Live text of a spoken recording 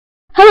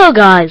Hello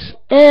guys,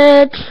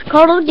 it's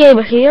Carl the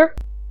Gamer here.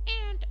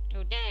 And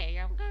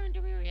today I'm going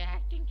to be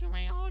reacting to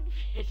my own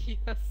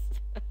videos.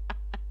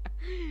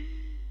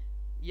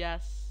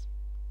 Yes,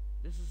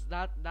 this is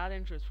that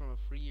intro is from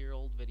a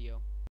 3-year-old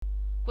video.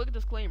 Quick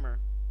disclaimer: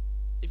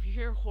 if you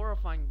hear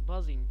horrifying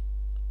buzzing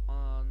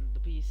on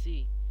the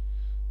PC,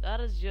 that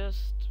is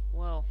just,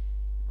 well,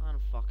 I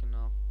don't fucking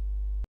know.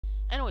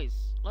 Anyways,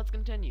 let's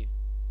continue.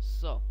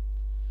 So,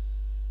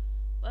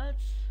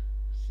 let's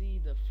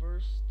see the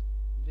first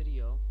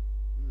video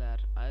that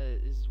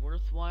is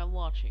worthwhile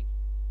watching.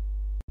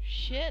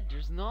 Shit,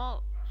 there's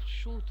not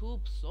shoot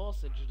up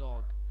sausage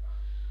dog.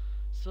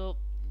 So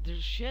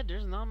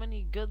there's not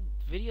many good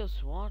videos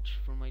to watch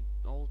from my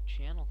old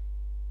channel.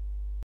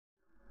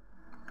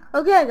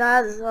 Okay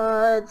guys,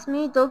 it's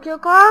me, Tokyo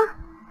Car.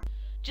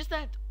 Just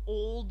that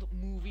old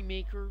movie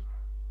maker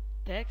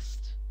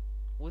text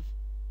with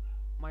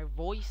my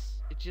voice,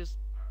 it just,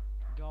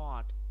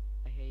 God,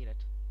 I hate it.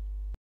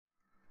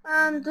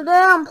 And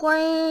today I'm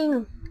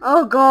playing,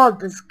 oh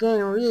god, this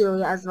game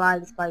really has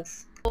lag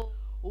spikes.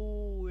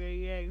 Oh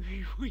yeah.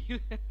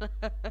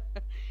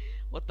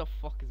 What the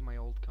fuck is my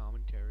old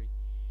commentary?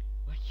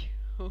 Like,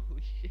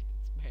 holy shit,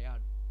 it's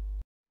bad.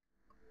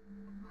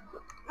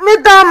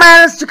 Midtown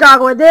Madness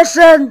Chicago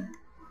Edition!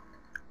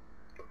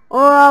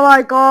 Oh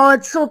my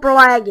god, it's Super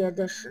Laggy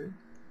Edition.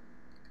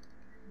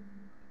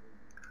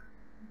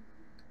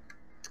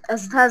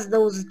 As it has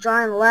those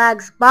giant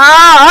lag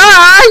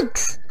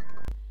spikes!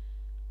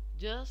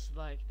 Just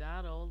like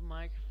that old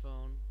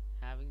microphone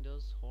having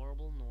those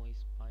horrible noise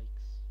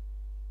spikes.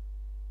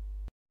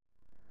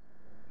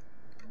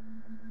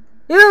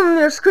 Even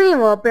your screen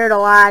will appear to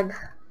lag.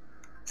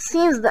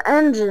 Seems the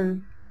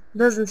engine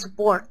doesn't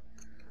support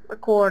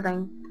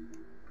recording.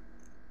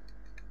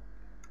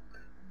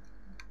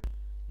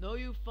 No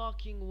you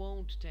fucking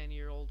won't,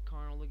 10-year-old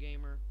Carl the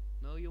Gamer.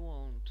 No you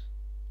won't.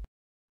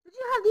 Did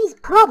you have these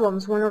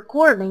problems when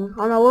recording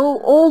on a little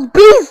old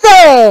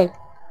PC?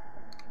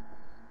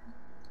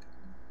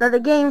 That the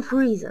game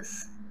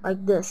freezes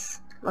like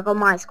this, like on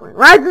my screen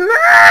right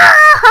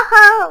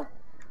now.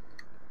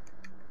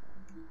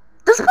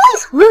 Does this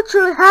place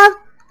literally have?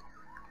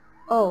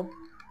 Oh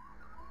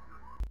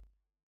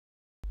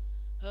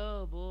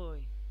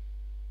boy,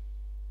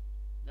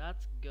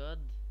 that's good.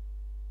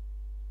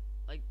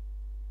 Like,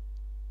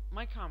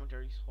 my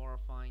commentary is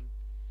horrifying,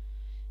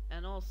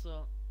 and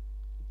also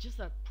just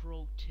that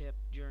pro tip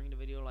during the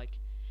video, like,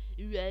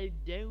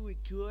 don't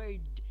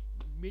record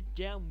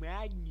Midtown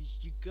Madness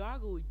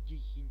Chicago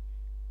Edition.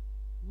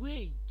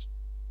 Wait,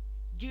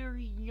 there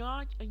is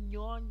not a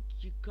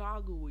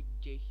non-Chicago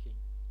edition.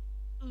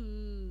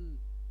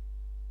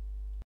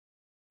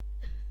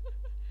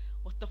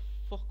 What the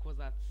fuck was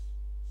that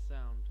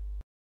sound?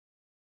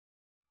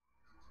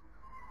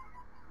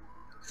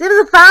 seems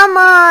I found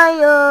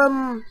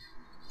my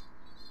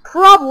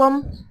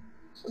problem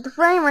with the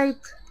frame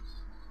rate.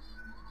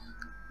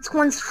 It's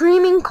when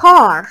streaming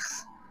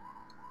cars.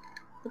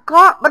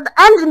 But the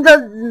engine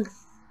doesn't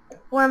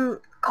when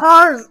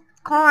car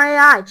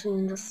AI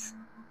changes.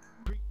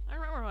 I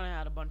remember when I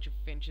had a bunch of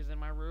finches in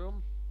my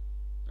room.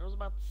 There was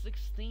about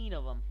 16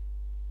 of them.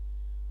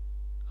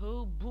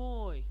 Oh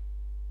boy.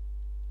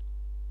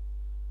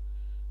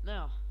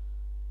 Now,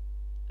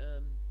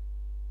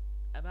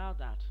 about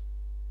that.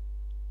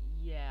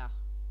 Yeah.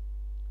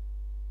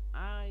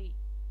 I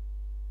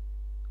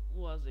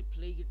was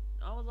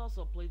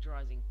also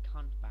plagiarizing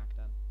cunt back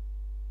then.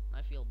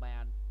 I feel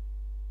bad.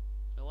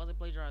 I wasn't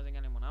plagiarizing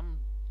anyone.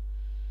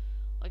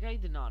 I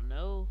did not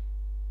know.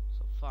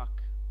 So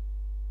fuck.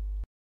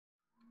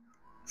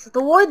 So to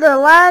avoid the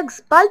lag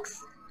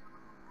spikes,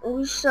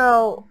 we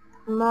shall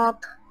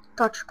not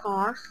touch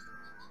cars.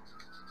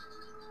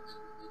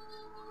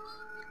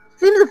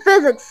 Seems the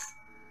physics.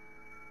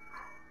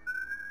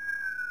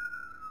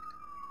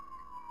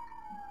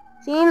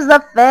 Seems the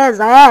physics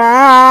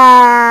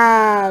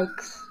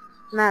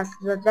mess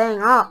the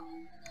thing up.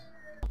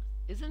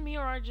 Isn't me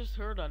or I just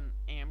heard an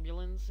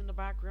ambulance in the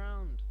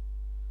background?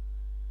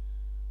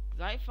 'Cause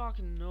I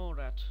fucking know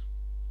that.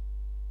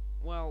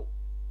 Well,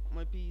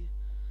 might be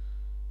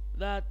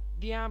that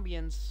the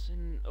ambience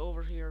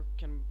over here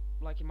can,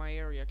 like in my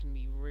area, can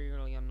be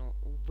really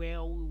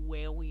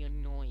very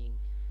annoying.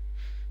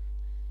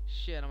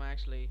 Shit, I'm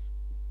actually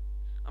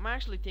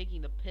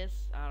taking the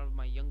piss out of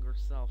my younger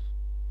self.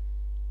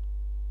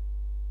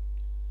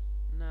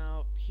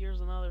 Now, here's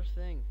another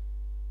thing.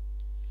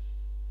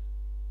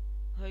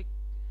 Like,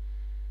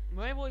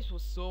 my voice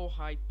was so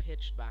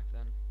high-pitched back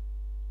then.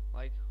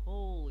 Like,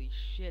 holy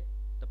shit,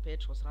 the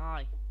pitch was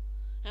high.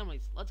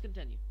 Anyways, let's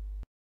continue.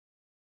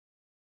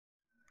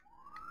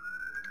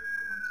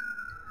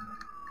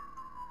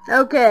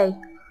 Okay.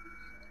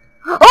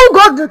 Oh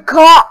god, the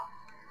cop!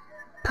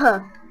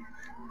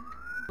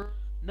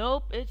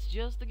 Nope, it's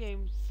just the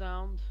game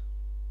sound.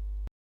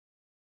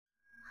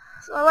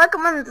 So I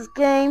recommend this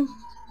game,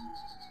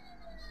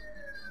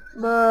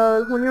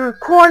 but when you're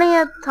recording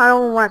it, I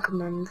don't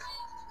recommend.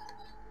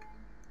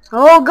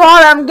 Oh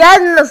god, I'm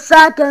getting the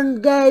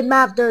second game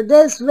after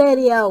this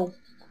video.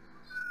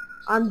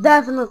 I'm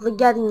definitely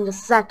getting the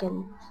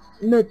second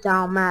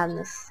Midtown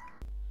Madness.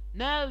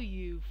 No,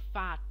 you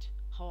fat,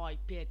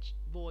 high-pitched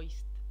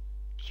voiced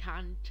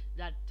cunt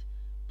that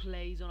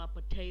plays on a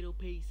potato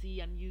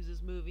PC and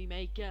uses Movie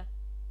Maker.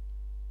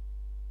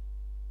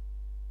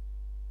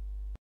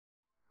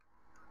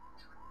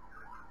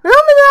 You know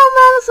Midtown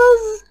Madness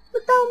is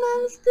Midtown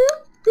Madness too?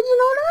 Did you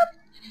know that?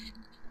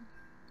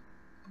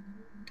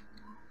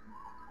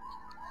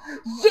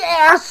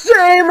 Yeah,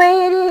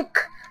 cinematic!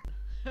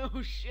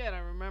 Oh shit, I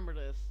remember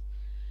this.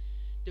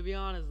 To be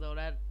honest though,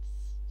 that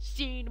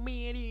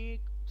cinematic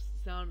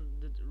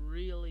sounded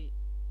really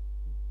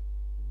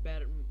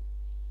better,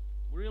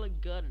 really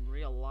good in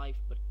real life,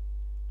 but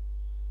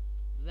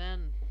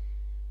then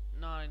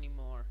not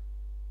anymore.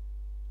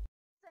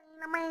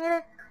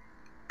 Cinematic.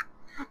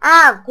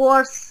 Ah, of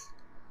course.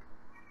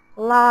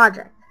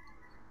 Logic.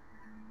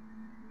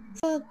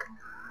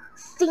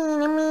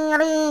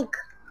 Cinematic.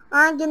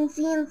 I can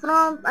see in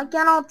front. I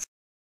cannot.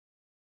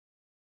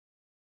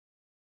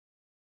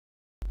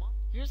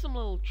 Here's some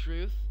little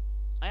truth.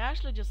 I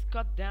actually just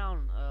cut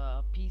down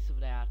a piece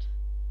of that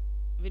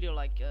video,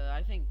 like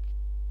I think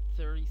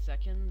 30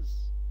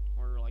 seconds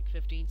or like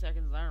 15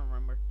 seconds. I don't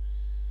remember.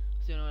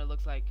 So you know, it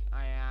looks like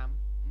I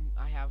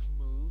have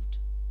moved.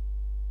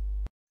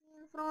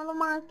 In front of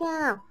my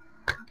car.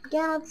 I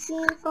cannot see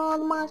in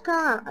front of my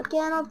car. I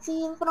cannot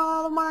see in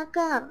front of my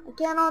car. I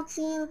cannot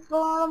see in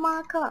front of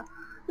my car.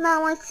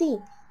 Now I see.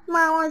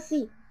 Now I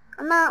see.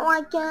 Now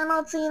I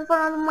cannot see in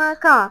front of my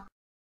car.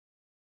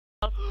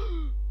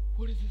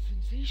 What is this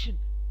sensation?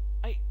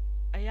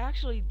 I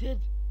actually did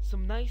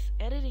some nice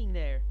editing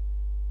there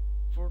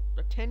for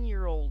a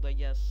 10-year-old, I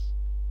guess.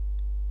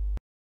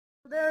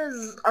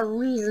 There's a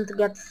reason to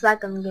get the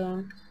second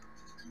game.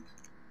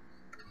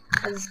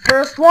 This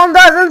first one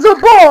doesn't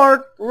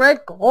support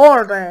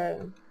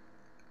recording.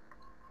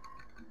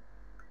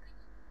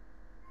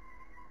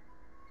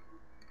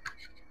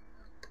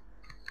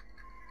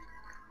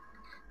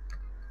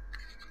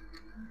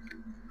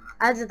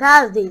 As it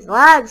has these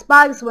lag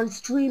spikes when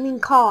streaming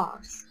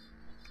cars.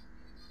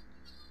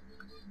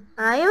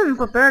 I even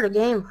prepared a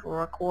game for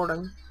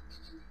recording.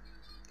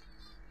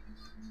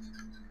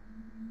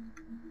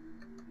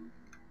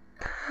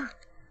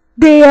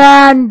 The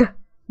end!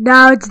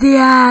 Now it's the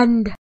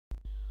end!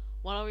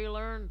 What have we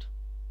learned?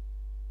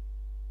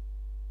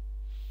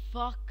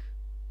 Fuck.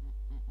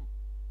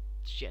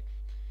 Shit.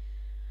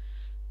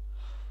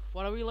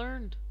 What have we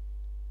learned?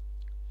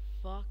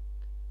 Fuck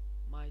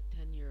my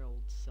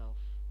 10-year-old self.